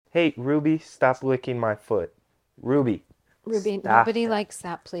Hey, Ruby, stop licking my foot. Ruby, Ruby, stop nobody that. likes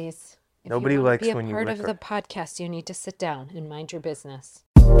that, please. If you Nobody want to be likes a when you part lick of the her. podcast, you need to sit down and mind your business.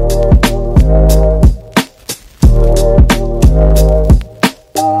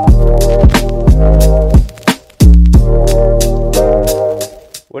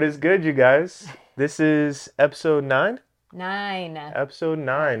 What is good, you guys? This is episode 9? 9. Episode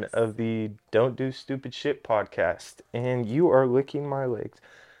 9 Yes. of the Don't Do Stupid Shit podcast. And you are licking my legs.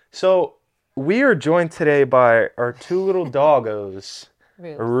 So, we are joined today by our two little doggos,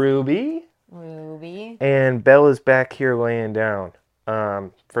 Rubes. Ruby Ruby. and Bella's back here laying down.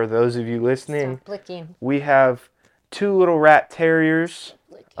 For those of you listening, Stop licking. we have two little rat terriers,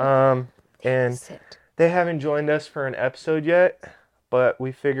 Licking. um, They will and sit. they haven't joined us for an episode yet, but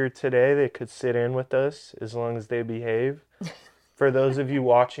we figured today they could sit in with us as long as they behave. For those of you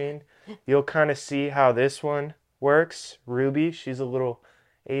watching, you'll kind of see how this one works. Ruby, she's a little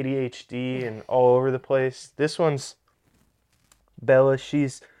ADHD and all over the place. This one's Bella.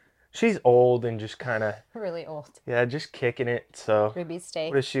 She's old and just kind of, Really old. yeah, just kicking it. So Ruby, stay.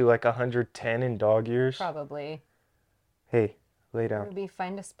 what is she, like 110 in dog years? Probably. Hey, lay down. Ruby,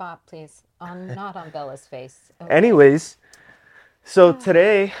 find a spot, please. Not on Bella's face. Okay. Anyways, so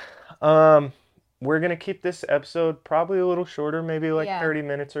today, we're gonna keep this episode probably a little shorter, maybe like Yeah. 30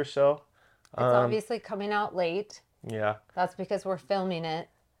 minutes or so. It's obviously coming out late. Yeah, That's because we're filming it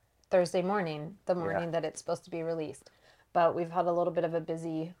Thursday morning, the yeah. morning that it's supposed to be released. But we've had a little bit of a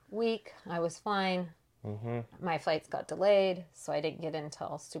busy week. I was flying. My flights got delayed, so I didn't get in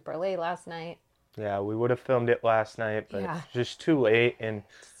until super late last night. Yeah, we would have filmed it last night, but Yeah. it's just too late. And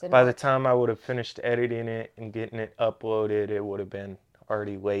Didn't by the work. time I would have finished editing it and getting it uploaded, it would have been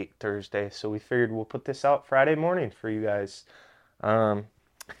already late Thursday. So we figured we'll put this out Friday morning for you guys.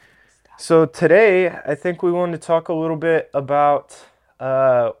 So today, I think we wanted to talk a little bit about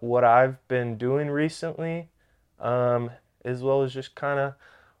what I've been doing recently, as well as just kind of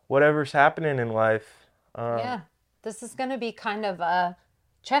whatever's happening in life. Yeah. This is going to be kind of a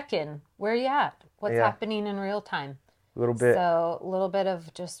check in. Where you at? What's Yeah, happening in real time? a little bit. So, a little bit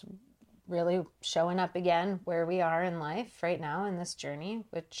of just really showing up again where we are in life right now in this journey,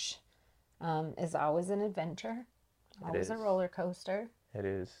 which is always an adventure, always a is. roller coaster, It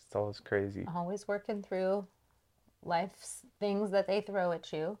is. It's always crazy. always working through life's things that they throw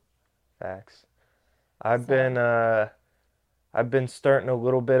at you. Facts. I've So, been I've been starting a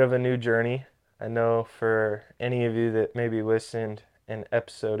little bit of a new journey. I know for any of you that maybe listened an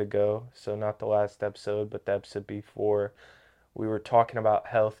episode ago, so not the last episode, but the episode before, we were talking about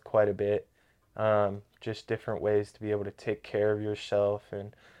health quite a bit. Just different ways to be able to take care of yourself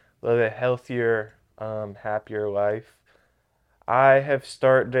and live a healthier, happier life. I have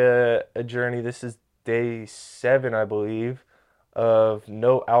started a journey. This is day 7, I believe, of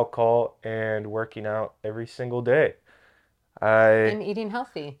no alcohol and working out every single day. I and eating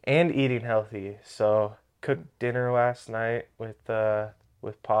healthy. and eating healthy. So cooked dinner last night with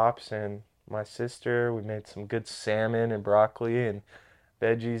Pops and my sister. We made some good salmon and broccoli and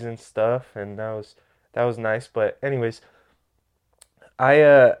veggies and stuff, and that was nice. But anyways,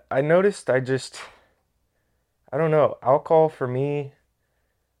 I noticed I don't know, alcohol for me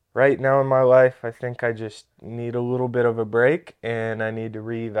right now in my life, I think I just need a little bit of a break and I need to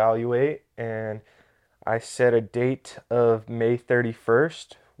reevaluate. And I set a date of May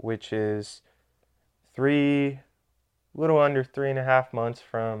 31st, which is little under 3.5 months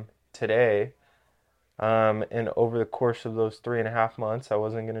from today. And over the course of those 3.5 months, I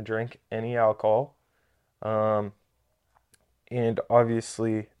wasn't going to drink any alcohol. Um, and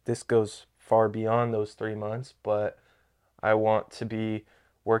obviously, this goes far beyond those 3 months, but I want to be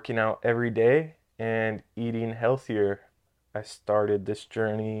working out every day and eating healthier. I started this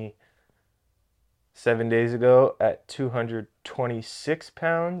journey 7 days ago at 226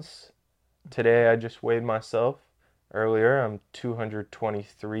 pounds. Today I just weighed myself earlier. I'm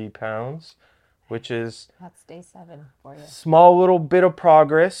 223 pounds, which is That's day 7 for you. small little bit of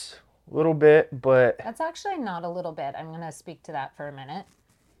progress, little bit, but That's actually not a little bit. I'm going to speak to that for a minute.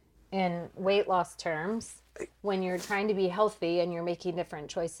 In weight loss terms, when you're trying to be healthy and you're making different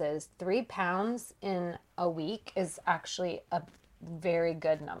choices, 3 pounds in a week is actually a very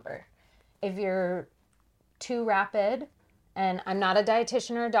good number. If you're too rapid, and I'm not a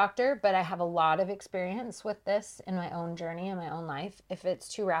dietitian or a doctor, but I have a lot of experience with this in my own journey in my own life. If it's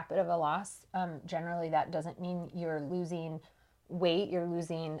too rapid of a loss, generally that doesn't mean you're losing weight, you're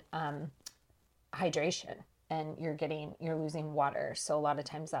losing hydration and you're losing water. So a lot of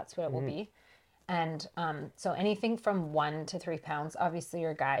times that's what it will be. And so anything from 1 to 3 pounds, obviously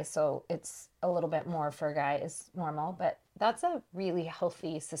you're a guy, so it's a little bit more for a guy is normal, but that's a really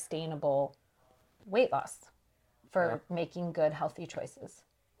healthy, sustainable weight loss Yeah. for making good, healthy choices.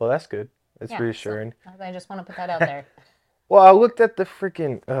 Well, that's good. It's Yeah, so reassuring. I just want to put that out there. Well, I looked at the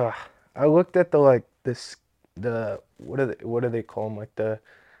freaking. I looked at the like this the what do they call them, like the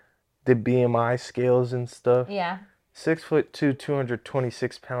BMI scales and stuff. Yeah. 6'2",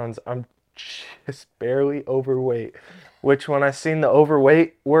 226 pounds. I'm just barely overweight. Which when I seen the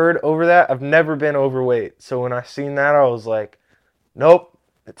overweight word over that, I've never been overweight. So when I seen that, I was like, nope,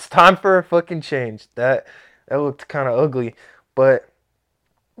 it's time for a fucking change. That looked kind of ugly, but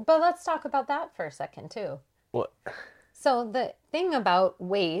But let's talk about that for a second too. what? So the thing about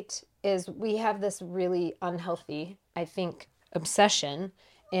weight is we have this really unhealthy, I think, obsession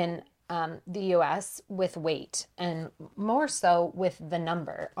in the US with weight and more so with the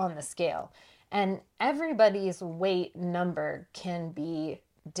number on the scale. And everybody's weight number can be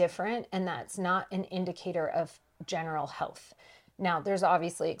different, and that's not an indicator of general health. Now, there's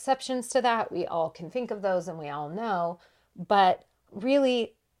obviously exceptions to that. We all can think of those and we all know. But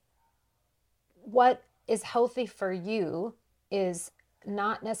really, what is healthy for you is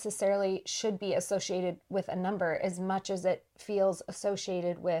not necessarily should be associated with a number as much as it feels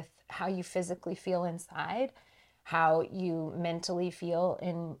associated with how you physically feel inside, how you mentally feel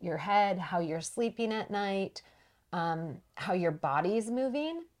in your head, how you're sleeping at night, how your body's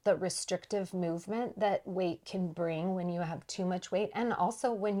moving, the restrictive movement that weight can bring when you have too much weight, and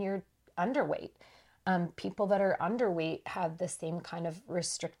also when you're underweight. People that are underweight have the same kind of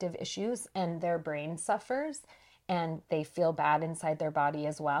restrictive issues, and their brain suffers and they feel bad inside their body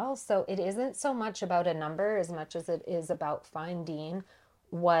as well. So it isn't so much about a number as much as it is about finding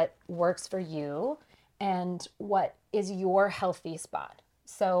what works for you and what is your healthy spot.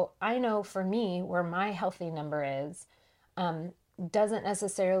 So I know for me, where my healthy number is, doesn't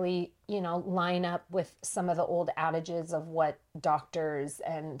necessarily, line up with some of the old adages of what doctors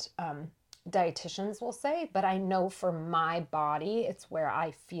and dietitians will say, but I know for my body, it's where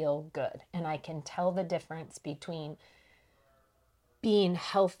I feel good. And I can tell the difference between being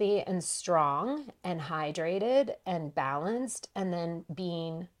healthy and strong and hydrated and balanced, and then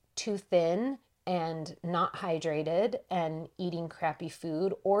being too thin and not hydrated and eating crappy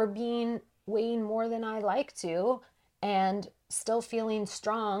food, or being weighing more than I like to and still feeling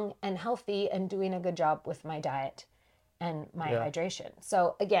strong and healthy and doing a good job with my diet and my Yeah. hydration.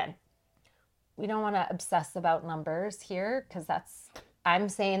 So again, we don't want to obsess about numbers here because I'm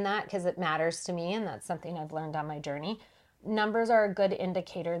saying that because it matters to me and that's something I've learned on my journey. Numbers are a good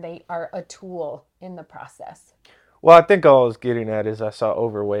indicator. They are a tool in the process. Well, I think all I was getting at is I saw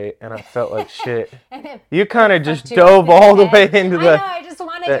overweight and I felt like shit. And it You kind of just fucked you up dove in all the your way head. into I know, the. I just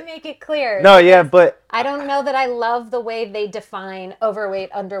wanted the to make it clear. No, yeah, but I don't know that I love the way they define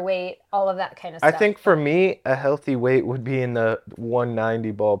overweight, underweight, all of that kind of I stuff. think for me, a healthy weight would be in the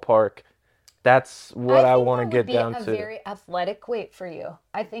 190 ballpark. That's what I think want to that get would be down a to. very athletic weight for you.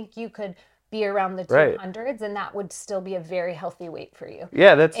 I think you could be around the Right. 200s and that would still be a very healthy weight for you.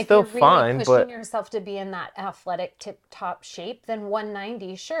 Yeah, that's If still you're really fine, pushing but yourself to be in that athletic tip-top shape, then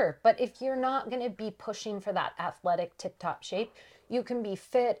 190, sure. But if you're not going to be pushing for that athletic tip-top shape, you can be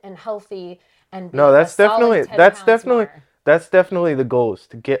fit and healthy and be no, a solid 10 pounds more. that's definitely the goal is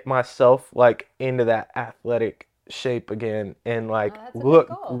to get myself like into that athletic shape again and like That's a big look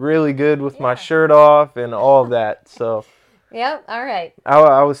goal. really good with my Yeah. shirt off and all of that. So Yep, all right.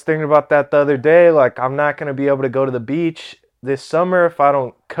 I was thinking about that the other day. Like, I'm not going to be able to go to the beach this summer if I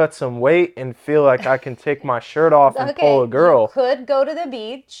don't cut some weight and feel like I can take my shirt off and pull a You girl. could go to the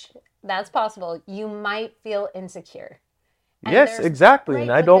beach. That's possible. You might feel insecure. And Yes, there's- exactly. right,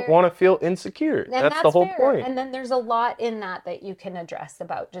 And I but don't there- want to feel insecure. And That's the whole fair. point. And then there's a lot in that you can address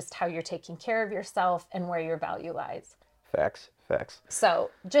about just how you're taking care of yourself and where your value lies. Facts, facts.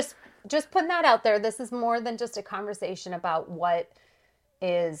 So just putting that out there. This is more than just a conversation about what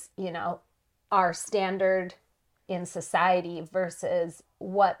is, our standard in society versus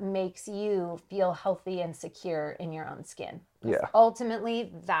what makes you feel healthy and secure in your own skin. Yeah.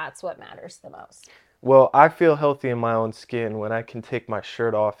 Ultimately, that's what matters the most. Well, I feel healthy in my own skin when I can take my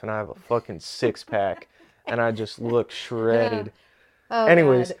shirt off and I have a fucking six pack and I just look shredded. Oh,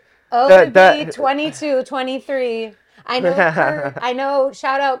 Anyways, God. Oh, that- to be 22, 23. I know,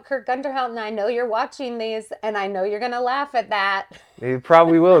 shout out Kurt Gunderhout, and I know you're watching these, and I know you're going to laugh at that. You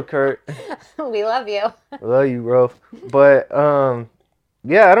probably will, Kurt. We love you. Love you, bro. But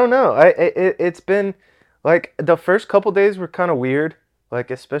yeah, I don't know. It's been like the first couple days were kind of weird. Like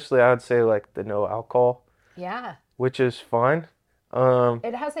especially I would say like the no alcohol, Yeah. which is fine.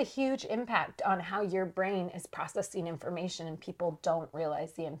 It has a huge impact on how your brain is processing information, and people don't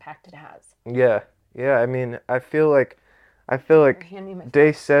realize the impact it has. Yeah, yeah. I mean, I feel like You're handing my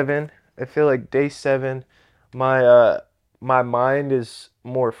day phone. 7. I feel like day 7, my my mind is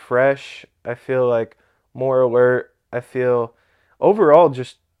more fresh. I feel like more alert. I feel overall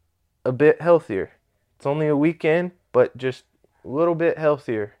just a bit healthier. It's only a weekend, but just a little bit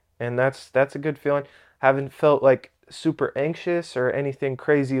healthier, and that's a good feeling. Haven't felt like super anxious or anything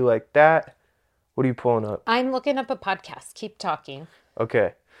crazy like that. What are you pulling up? I'm looking up a podcast. Keep talking.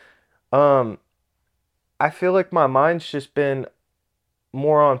 Okay. Um, I feel like my mind's just been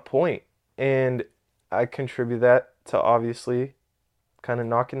more on point, and I contribute that to obviously kind of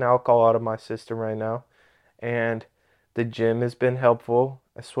knocking alcohol out of my system right now. And the gym has been helpful.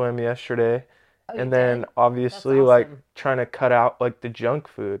 I swam yesterday, Oh, you and then did? That's obviously like awesome. trying to cut out like the junk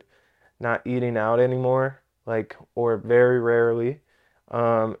food, not eating out anymore, like or very rarely,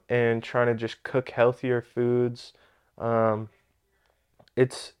 and trying to just cook healthier foods. Um,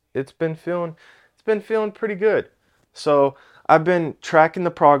 it's been feeling pretty good. So I've been tracking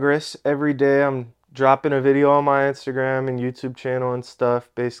the progress every day. I'm dropping a video on my Instagram and YouTube channel and stuff,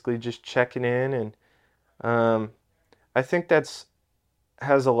 basically just checking in, and um, I think that's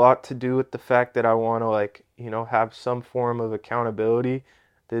has a lot to do with the fact that I want to like, have some form of accountability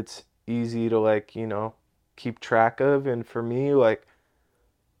that's easy to like, keep track of. And for me, like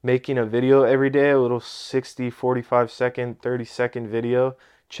making a video every day, a little 60, 45-second, 30-second video,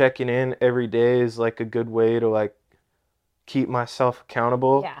 checking in every day is like a good way to like keep myself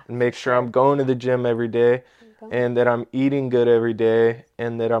accountable Yeah, and for make sure I'm sure. going to the gym every day There you go. and that I'm eating good every day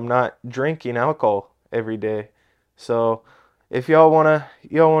and that I'm not drinking alcohol every day. So if y'all wanna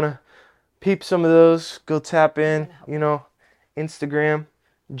peep some of those, go tap I'm in, gonna help you. Instagram,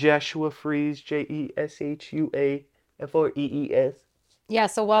 Joshua Freeze, JESHUAFREES. Yeah,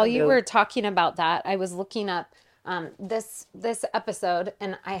 so while you Hello. were talking about that, I was looking up this episode,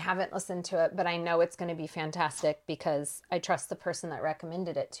 and I haven't listened to it, but I know it's going to be fantastic because I trust the person that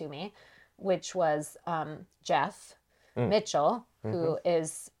recommended it to me, which was Jeff Mm, Mitchell, mm-hmm. who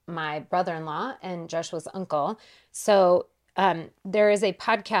is my brother-in-law and Joshua's uncle. So there is a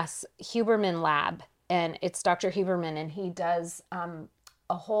podcast, Huberman Lab, and it's Dr. Huberman, and he does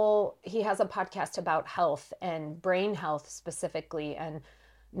he has a podcast about health and brain health specifically, and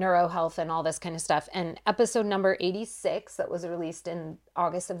neuro health and all this kind of stuff. And episode number 86 that was released in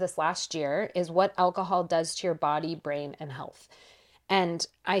August of this last year is what alcohol does to your body, brain, and health. And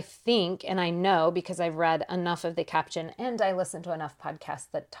I think, and I know because I've read enough of the caption and I listen to enough podcasts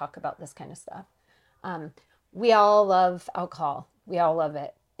that talk about this kind of stuff. Um, we all love alcohol. We all love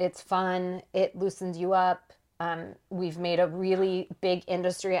it. It's fun. It loosens you up. We've made a really big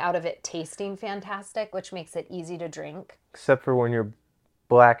industry out of it tasting fantastic, which makes it easy to drink. Except for when you're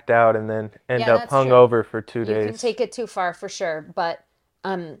blacked out and then end Yeah, up that's true. hungover for two You can days. take it too far for sure,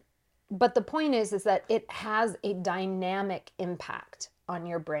 um, but the point is that it has a dynamic impact on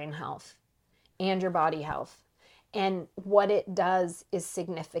your brain health and your body health, and what it does is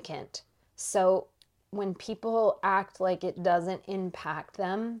significant. So when people act like it doesn't impact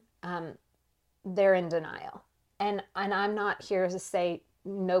them, they're in denial. And I'm not here to say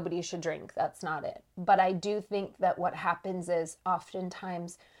nobody should drink. That's not it. But I do think that what happens is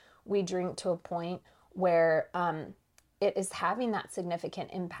oftentimes we drink to a point where it is having that significant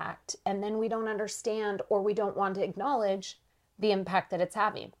impact, and then we don't understand or we don't want to acknowledge the impact that it's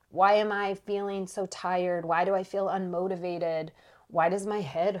having. Why am I feeling so tired? Why do I feel unmotivated? Why does my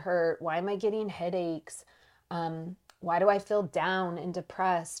head hurt? Why am I getting headaches? Why do I feel down and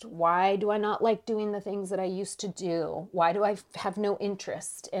depressed? Why do I not like doing the things that I used to do? Why do I have no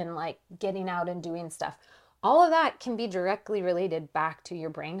interest in like getting out and doing stuff? All of that can be directly related back to your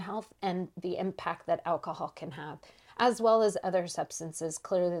brain health and the impact that alcohol can have, as well as other substances.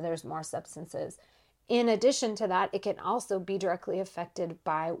 Clearly, there's more substances. In addition to that, it can also be directly affected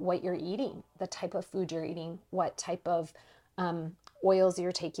by what you're eating, the type of food you're eating, what type of oils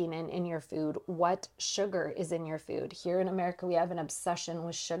you're taking in your food, what sugar is in your food. Here in America, we have an obsession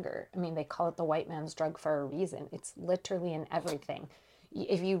with sugar. I mean, they call it the white man's drug for a reason. It's literally in everything.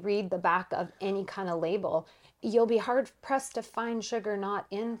 If you read the back of any kind of label, you'll be hard pressed to find sugar not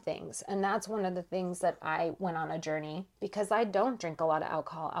in things. And that's one of the things that I went on a journey because I don't drink a lot of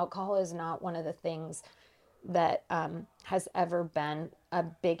alcohol. Alcohol is not one of the things that has ever been a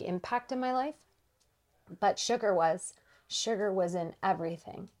big impact in my life, but sugar was. Sugar was in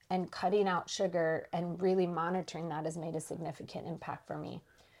everything. And cutting out sugar and really monitoring that has made a significant impact for me.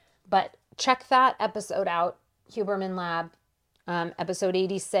 But check that episode out, Huberman Lab. episode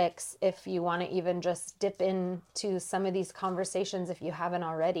 86, if you want to even just dip into some of these conversations if you haven't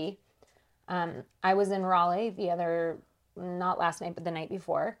already. I was in Raleigh not last night, but the night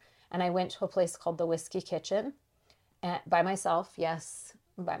before, and I went to a place called the Whiskey Kitchen by myself. Yes,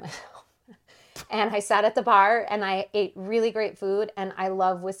 by myself. And I sat at the bar and I ate really great food, and I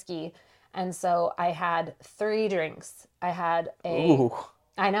love whiskey. And so I had 3 drinks. Ooh.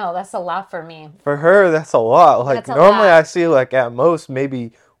 I know, that's a lot for me. For her, that's a lot. Like, That's a normally lot. I see, like, at most,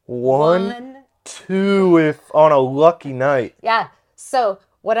 maybe one, two if on a lucky night. Yeah. So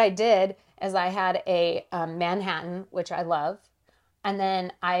what I did is I had a Manhattan, which I love. And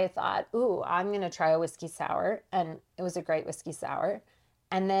then I thought, ooh, I'm going to try a whiskey sour. And it was a great whiskey sour.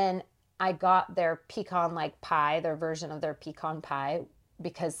 And then I got their pecan like pie, their version of their pecan pie,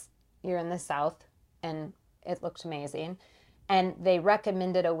 because you're in the South and it looked amazing. And they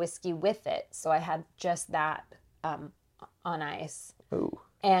recommended a whiskey with it. So I had just that on ice. Ooh.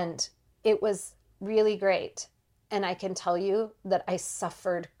 And it was really great. And I can tell you that I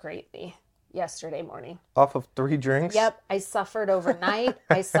suffered greatly yesterday morning. Off of 3 drinks? Yep. I suffered overnight.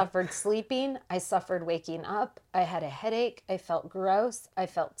 I suffered sleeping. I suffered waking up. I had a headache. I felt gross. I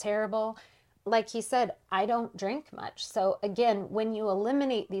felt terrible. Like he said, I don't drink much. So again, when you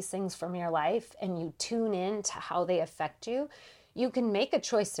eliminate these things from your life and you tune in to how they affect you, you can make a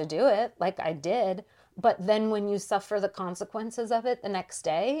choice to do it like I did. But then when you suffer the consequences of it the next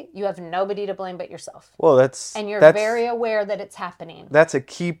day, you have nobody to blame but yourself. Well, and you're very aware that it's happening. That's a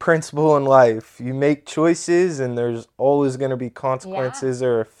key principle in life. You make choices and there's always going to be consequences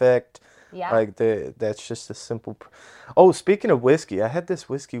or effect. Yeah. Like that's just a simple. Oh, speaking of whiskey, I had this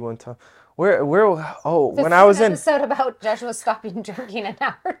whiskey one time. When I was in episode about Joshua stopping drinking an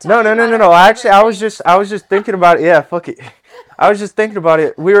hour. No. Actually, I was just thinking about it. Yeah, fuck it. I was just thinking about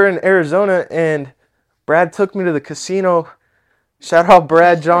it. We were in Arizona and Brad took me to the casino. Shout out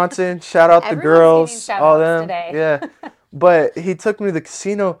Brad Johnson. Shout out the girls. All them. Today. Yeah. But he took me to the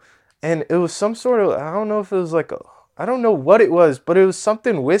casino and it was some sort of, I don't know if it was like I don't know what it was, but it was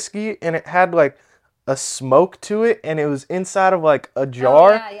something whiskey and it had like a smoke to it and it was inside of like a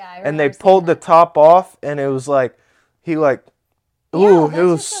jar. And they pulled the top off and it was like, it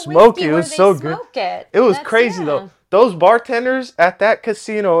was smoky. It was so good. It was crazy though. Those bartenders at that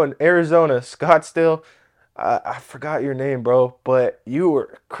casino in Arizona, Scottsdale, I forgot your name, bro, but you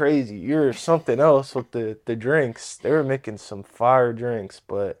were crazy. You're something else with the drinks. They were making some fire drinks,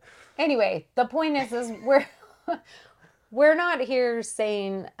 but anyway, the point is we're not here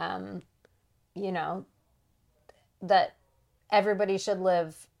saying, that everybody should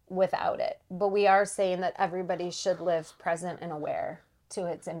live without it, but we are saying that everybody should live present and aware to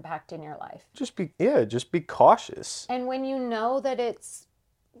its impact in your life. Just be cautious. And when you know that it's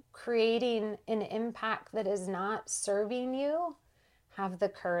creating an impact that is not serving you, have the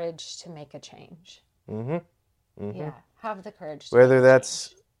courage to make a change. Yeah, have the courage to whether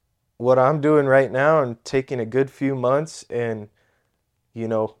that's what I'm doing right now and taking a good few months and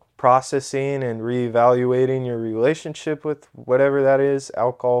processing and reevaluating your relationship with whatever that is,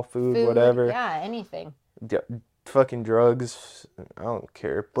 alcohol, food, whatever. Yeah, anything. Fucking drugs, I don't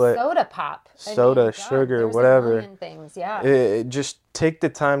care. But soda pop. Sugar, whatever. A million things, yeah. Just take the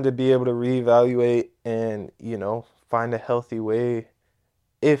time to be able to reevaluate and, find a healthy way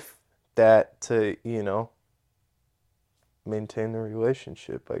if that to, maintain the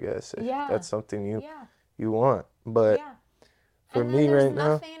relationship, I guess. If that's something you want. But for me right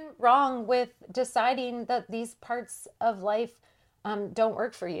now, there's nothing wrong with deciding that these parts of life don't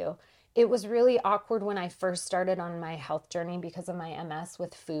work for you. It was really awkward when I first started on my health journey because of my MS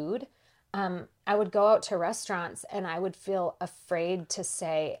with food. I would go out to restaurants and I would feel afraid to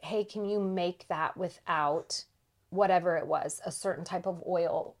say, hey, can you make that without whatever it was, a certain type of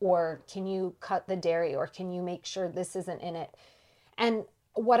oil, or can you cut the dairy, or can you make sure this isn't in it? And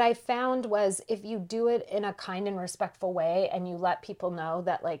what I found was if you do it in a kind and respectful way and you let people know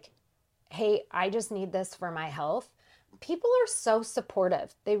that like, hey, I just need this for my health, people are so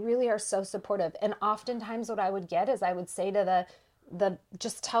supportive. They really are so supportive. And oftentimes what I would get is I would say to the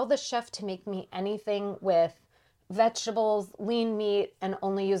just tell the chef to make me anything with vegetables, lean meat, and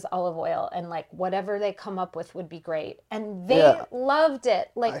only use olive oil, and like whatever they come up with would be great. And they loved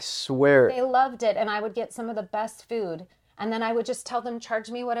it. Like, I swear they loved it. And I would get some of the best food. And then I would just tell them, charge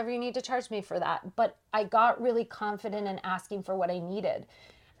me whatever you need to charge me for that. But I got really confident in asking for what I needed.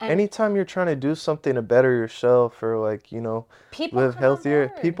 And anytime you're trying to do something to better yourself or like, live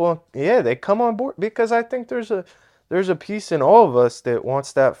healthier, people, they come on board because I think there's a piece in all of us that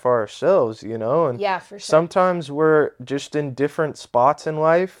wants that for ourselves, and yeah, for sure. Sometimes we're just in different spots in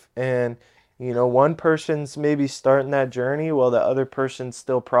life and, You know, one person's maybe starting that journey while the other person's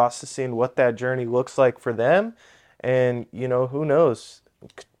still processing what that journey looks like for them. And, you know, who knows?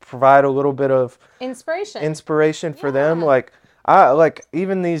 Provide a little bit of inspiration for them. Yeah. Like, I like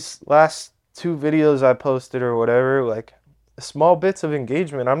even these last two videos I posted or whatever, like small bits of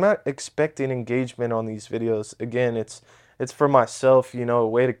engagement. I'm not expecting engagement on these videos. Again, it's for myself, you know, a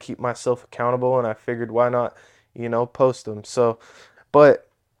way to keep myself accountable, and I figured why not, you know, post them. So, but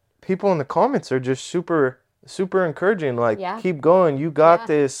people in the comments are just super encouraging, like Yeah. keep going, you got Yeah,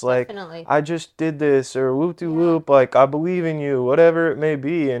 this, like definitely. I just did this, or whoop de Yeah. whoop, like I believe in you, whatever it may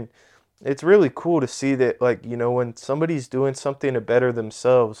be. And it's really cool to see that, like, you know, when somebody's doing something to better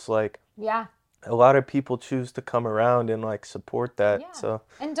themselves, like Yeah. a lot of people choose to come around and like support that. Yeah. So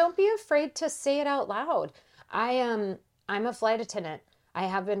And don't be afraid to say it out loud. I'm a flight attendant. I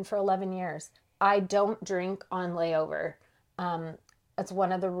have been for 11 years. I don't drink on layover. Um, it's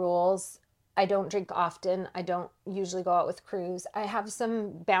one of the rules. I don't drink often. I don't usually go out with crews. I have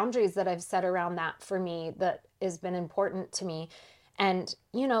some boundaries that I've set around that for me that has been important to me. And,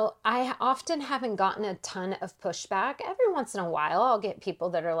 you know, I often haven't gotten a ton of pushback. Every once in a while, I'll get people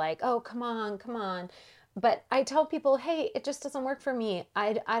that are like, oh, come on, come on. But I tell people, hey, it just doesn't work for me.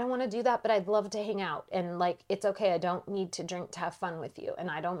 I don't want to do that, but I'd love to hang out. And like, it's okay. I don't need to drink to have fun with you. And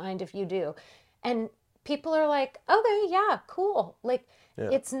I don't mind if you do. And people are like, okay, yeah, cool. Like, yeah,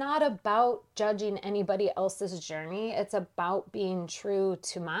 it's not about judging anybody else's journey. It's about being true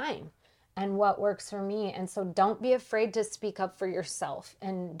to mine and what works for me. And so don't be afraid to speak up for yourself,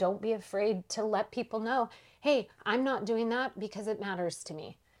 and don't be afraid to let people know, hey, I'm not doing that because it matters to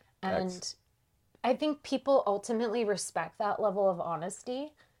me. And I think people ultimately respect that level of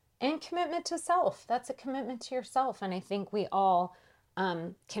honesty and commitment to self. That's a commitment to yourself. And I think we all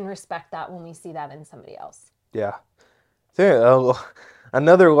can respect that when we see that in somebody else. yeah. So,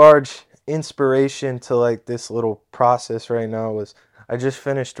 another large inspiration to like this little process right now was I just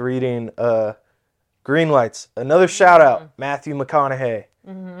finished reading Green Lights. Another shout out, Matthew McConaughey.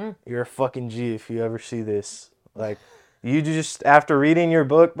 You're a fucking G if you ever see this. Like, you just, after reading your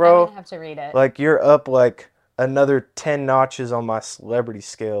book, I'm bro, gonna have to read it. like you're up like another 10 notches on my celebrity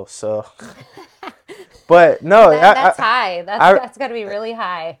scale. So, but no, That's high. That's got to be really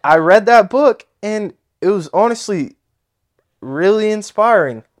high. I read that book and it was honestly really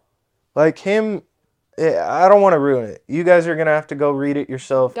inspiring. Like him, I don't want to ruin it. You guys are gonna have to go read it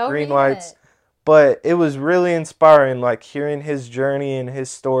yourself. Go Green read Lights. it. But it was really inspiring, like hearing his journey and his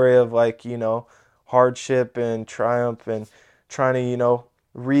story of like, you know, hardship and triumph and trying to, you know,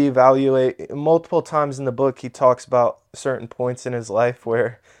 reevaluate. Multiple times in the book, he talks about certain points in his life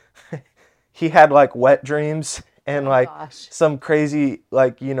where he had like wet dreams and Oh like gosh. some crazy,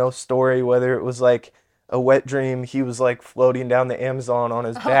 like, you know, story, whether it was like a wet dream, he was like floating down the Amazon on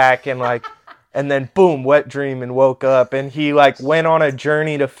his back and like, and then boom, wet dream, and woke up, and he like went on a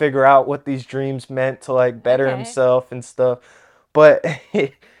journey to figure out what these dreams meant to like better Okay. himself and stuff. But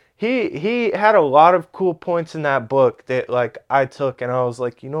he had a lot of cool points in that book that like I took, and I was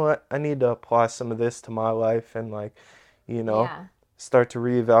like, you know what, I need to apply some of this to my life and like, you know, Yeah. start to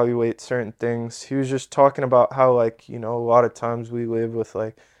reevaluate certain things. He was just talking about how like, you know, a lot of times we live with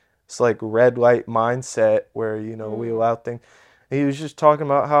like this like red light mindset where, you know, we allow things. He was just talking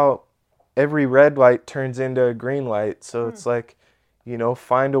about how every red light turns into a green light. So it's like, you know,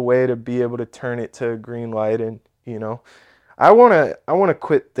 find a way to be able to turn it to a green light. And, you know, I wanna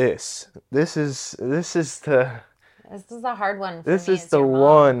quit this. This is the This is a hard one for this me is as the your mom,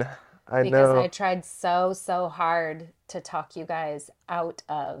 one. I because I know. tried so hard to talk you guys out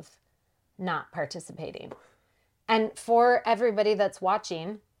of not participating. And for everybody that's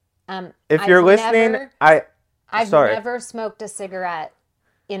watching, If I've you're listening, never, I've sorry. never smoked a cigarette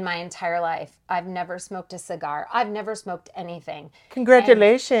in my entire life. I've never smoked a cigar. I've never smoked anything.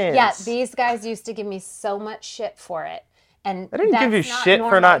 Congratulations. Yeah, these guys used to give me so much shit for it. And I didn't give you that's not shit for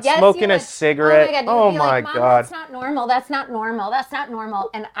normal. not Yes, smoking you a would. cigarette. Oh my God, you Oh would be my like, Mom, God. that's not normal. That's not normal. That's not normal.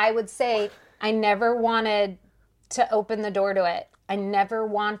 And I would say, I never wanted to open the door to it. I never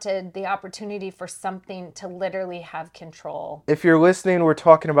wanted the opportunity for something to literally have control. If you're listening, we're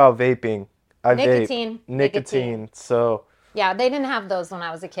talking about vaping. I Nicotine. vape. Nicotine. So Yeah, they didn't have those when I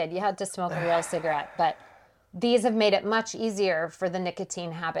was a kid. You had to smoke a real cigarette. But these have made it much easier for the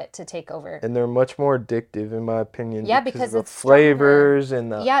nicotine habit to take over. and they're much more addictive in my opinion. Yeah, because because of the it's stronger. flavors and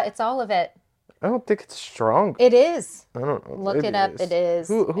the. Yeah, it's all of it. I don't think it's strong. It is. I don't know. Look it up. It is.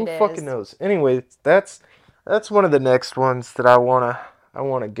 Who It fucking is. knows? Anyway, that's one of the next ones that I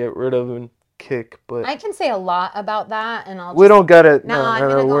wanna get rid of and kick. But I can say a lot about that, and I'll we just... don't got it. No, I'm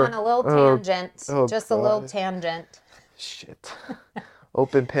going to go on a little tangent. oh, Just a little God. tangent. Shit.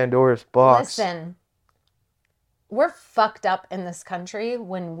 Open Pandora's box. Listen, we're fucked up in this country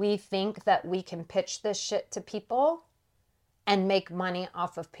when we think that we can pitch this shit to people and make money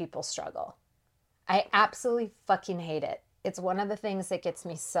off of people's struggle. I absolutely fucking hate it. It's one of the things that gets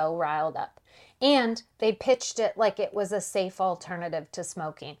me so riled up. And they pitched it like it was a safe alternative to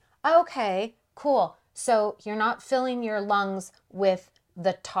smoking. Okay, cool. So you're not filling your lungs with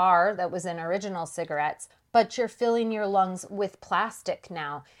the tar that was in original cigarettes, but you're filling your lungs with plastic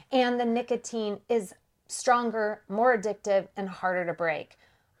now. And the nicotine is stronger, more addictive, and harder to break.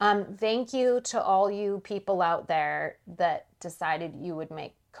 Thank you to all you people out there that decided you would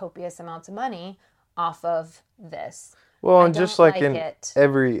make copious amounts of money off of this. Well, I and just don't like like in it.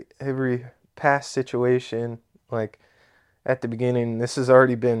 every past situation, like at the beginning, this has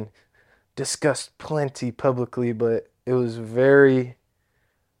already been discussed plenty publicly, but it was very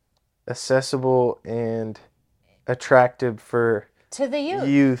accessible and attractive for To the youth.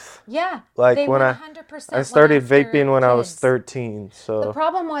 youth. Yeah. Like they when 100% I started went after vaping when I was kids. 13, The so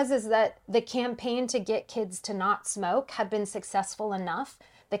problem is that the campaign to get kids to not smoke had been successful enough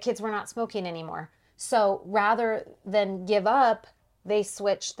that kids were not smoking anymore. So rather than give up, they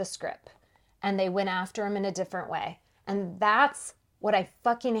switched the script and they went after them in a different way. And that's what I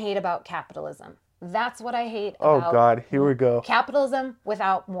fucking hate about capitalism. That's what I hate oh about God, here we go. capitalism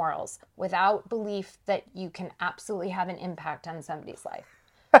without morals, without belief that you can absolutely have an impact on somebody's life.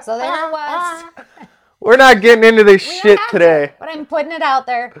 So there it was. We're not getting into this We don't shit have today. to, but I'm putting it out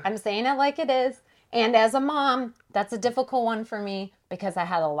there. I'm saying it like it is. And as a mom, that's a difficult one for me because I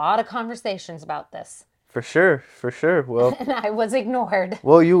had a lot of conversations about this For sure, for sure. Well, and I was ignored.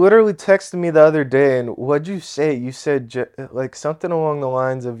 you literally texted me the other day, and what'd you say? You said like something along the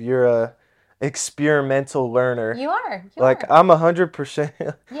lines of you're a experimental learner. You are. You Like are. I'm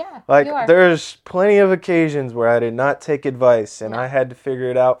 100%. Yeah, Like you are. there's plenty of occasions where I did not take advice, and No. I had to figure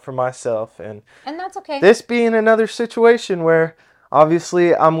it out for myself. And And that's okay. this being another situation where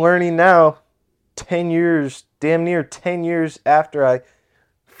obviously I'm learning now, 10 years, damn near 10 years after I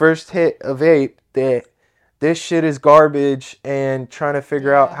first hit a vape, that this shit is garbage and trying to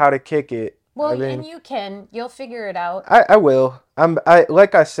figure out Yeah. how to kick it. Well, I mean, and you'll figure it out. I will.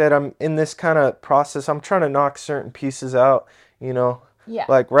 Like I said, I'm in this kind of process. I'm trying to knock certain pieces out, you know. Yeah.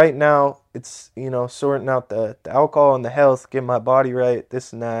 Like right now, it's, sorting out the alcohol and the health, get my body right,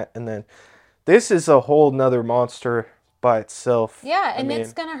 this and that. And then this is a whole nother monster by itself. Yeah, I and mean,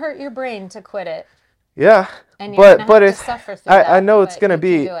 it's going to hurt your brain to quit it. yeah. And you're But going to have it's, to suffer through I that. know it's but gonna you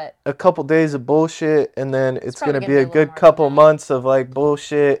can be do it. a couple days of bullshit, and then it's probably gonna gonna be be a a little good more than couple that. months of like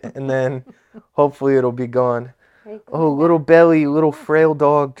bullshit, and then hopefully it'll be gone. Right, Oh, little belly, little frail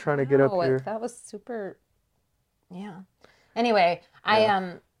dog trying to get up wow, here. that was super. Yeah. Anyway,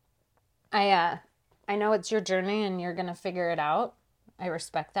 Yeah. I know it's your journey and you're gonna figure it out. I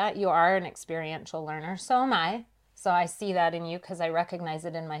respect that. You are an experiential learner. So am I. So I see that in you because I recognize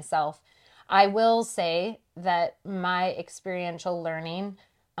it in myself. I will say that my experiential learning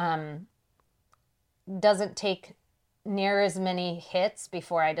doesn't take near as many hits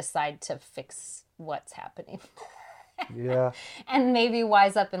before I decide to fix what's happening. Yeah. And maybe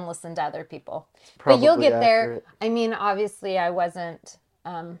wise up and listen to other people. Probably But you'll get there. accurate. I mean, obviously, I wasn't.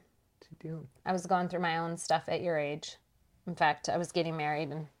 What's he doing? I was going through my own stuff at your age. In fact, I was getting married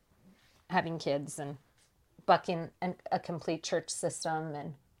and having kids and bucking a complete church system,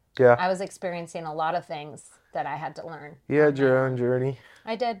 and Yeah. I was experiencing a lot of things that I had to learn. You had your own journey.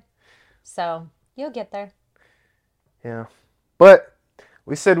 I did. So you'll get there. Yeah. But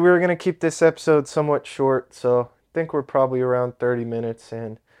we said we were gonna keep this episode somewhat short, so I think we're probably around 30 minutes,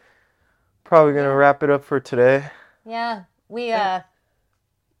 and probably gonna wrap it up for today. Yeah, we're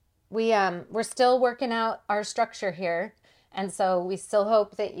still working out our structure here, and so we still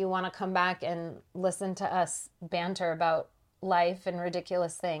hope that you want to come back and listen to us banter about life and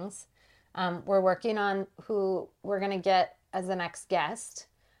ridiculous things. We're working on who we're going to get as the next guest.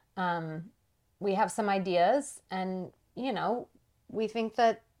 We have some ideas, and we think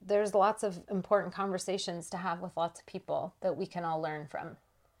that there's lots of important conversations to have with lots of people that we can all learn from.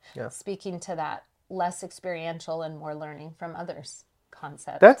 Yeah. Speaking to that less experiential and more learning from others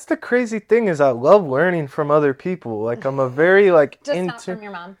concept. That's the crazy thing, is I love learning from other people. Like I'm a very like Just not from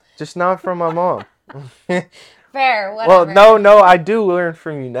your mom. just not from my mom. Fair, Well, whatever. no, I do learn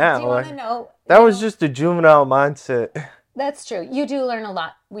from you now. Do you want to Like, know? that was just a juvenile mindset. That's true. You do learn a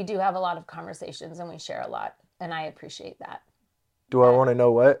lot. We do have a lot of conversations and we share a lot, and I appreciate that. Do I want to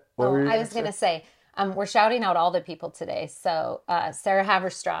know what? What Oh, were you I was going to say, we're shouting out all the people today. So, Sarah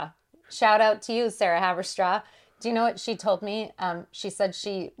Haverstraw, shout out to you, Sarah Haverstraw. Do you know what she told me? She said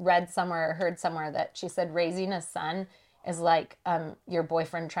she read somewhere or heard somewhere that she said raising a son is like your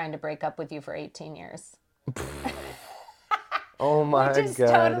boyfriend trying to break up with you for 18 years. Oh my Which is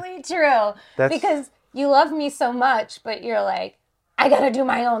God. totally true. That's- Because you love me so much, but you're like, I gotta do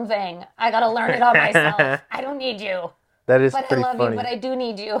my own thing. I gotta learn it all myself. I don't need you. That is But I pretty love funny. you, but I do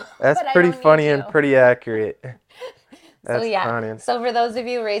need you. That's but I pretty don't need funny you. and pretty accurate. That's So yeah. funny. So for those of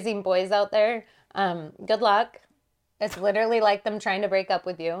you raising boys out there, good luck. It's literally like them trying to break up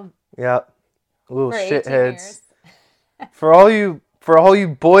with you Yeah. Little for 18 shitheads. years. For all you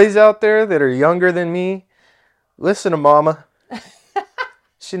boys out there that are younger than me, listen to mama.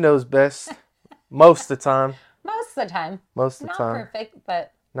 She knows best. Most of the time. Most of the time. Most of the Not time. perfect,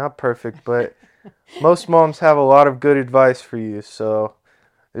 but Not perfect, but most moms have a lot of good advice for you. So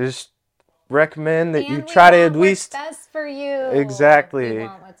I just recommend that you and we try to want at least. what's best for you. Exactly. We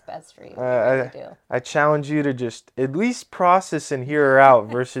want what's best for you. We really do. I challenge you to just at least process and hear her out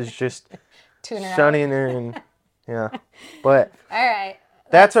versus just Tune her out. shunning her and yeah. But All right.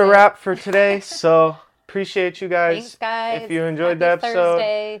 that's a it. wrap for today. So appreciate you guys. Thanks, guys. If you enjoyed Happy the episode,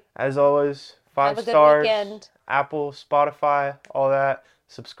 Thursday. as always, 5 Have a good stars. weekend. Apple, Spotify, all that.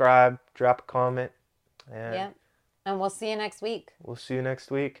 Subscribe, drop a comment, and Yeah. And we'll see you next week. we'll see you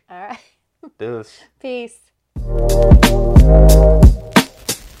next week. All right. Do this. Peace.